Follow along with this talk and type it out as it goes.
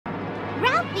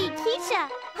Ralphie, Keisha,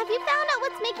 have you found out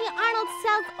what's making Arnold's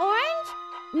cells orange?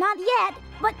 Not yet,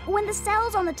 but when the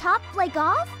cells on the top flake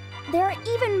off, there are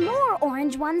even more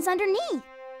orange ones underneath.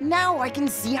 Now I can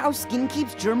see how skin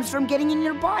keeps germs from getting in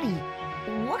your body.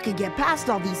 What could get past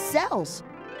all these cells?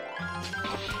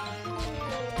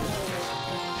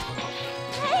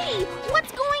 Hey,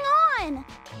 what's going on?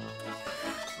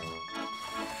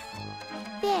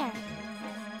 There.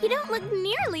 You don't look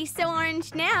nearly so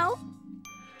orange now.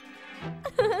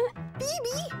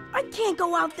 Phoebe, I can't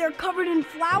go out there covered in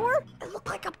flour. I look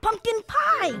like a pumpkin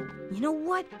pie. You know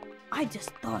what? I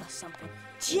just thought of something.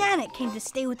 Janet came to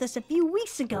stay with us a few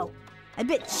weeks ago. I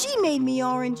bet she made me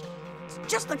orange. It's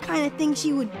just the kind of thing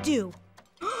she would do.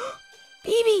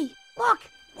 Phoebe, look,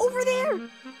 over there.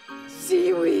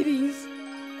 Seaweedies.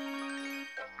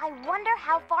 I wonder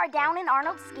how far down in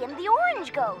Arnold's skin the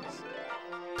orange goes.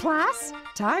 Class,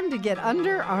 time to get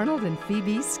under Arnold and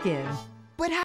Phoebe's skin.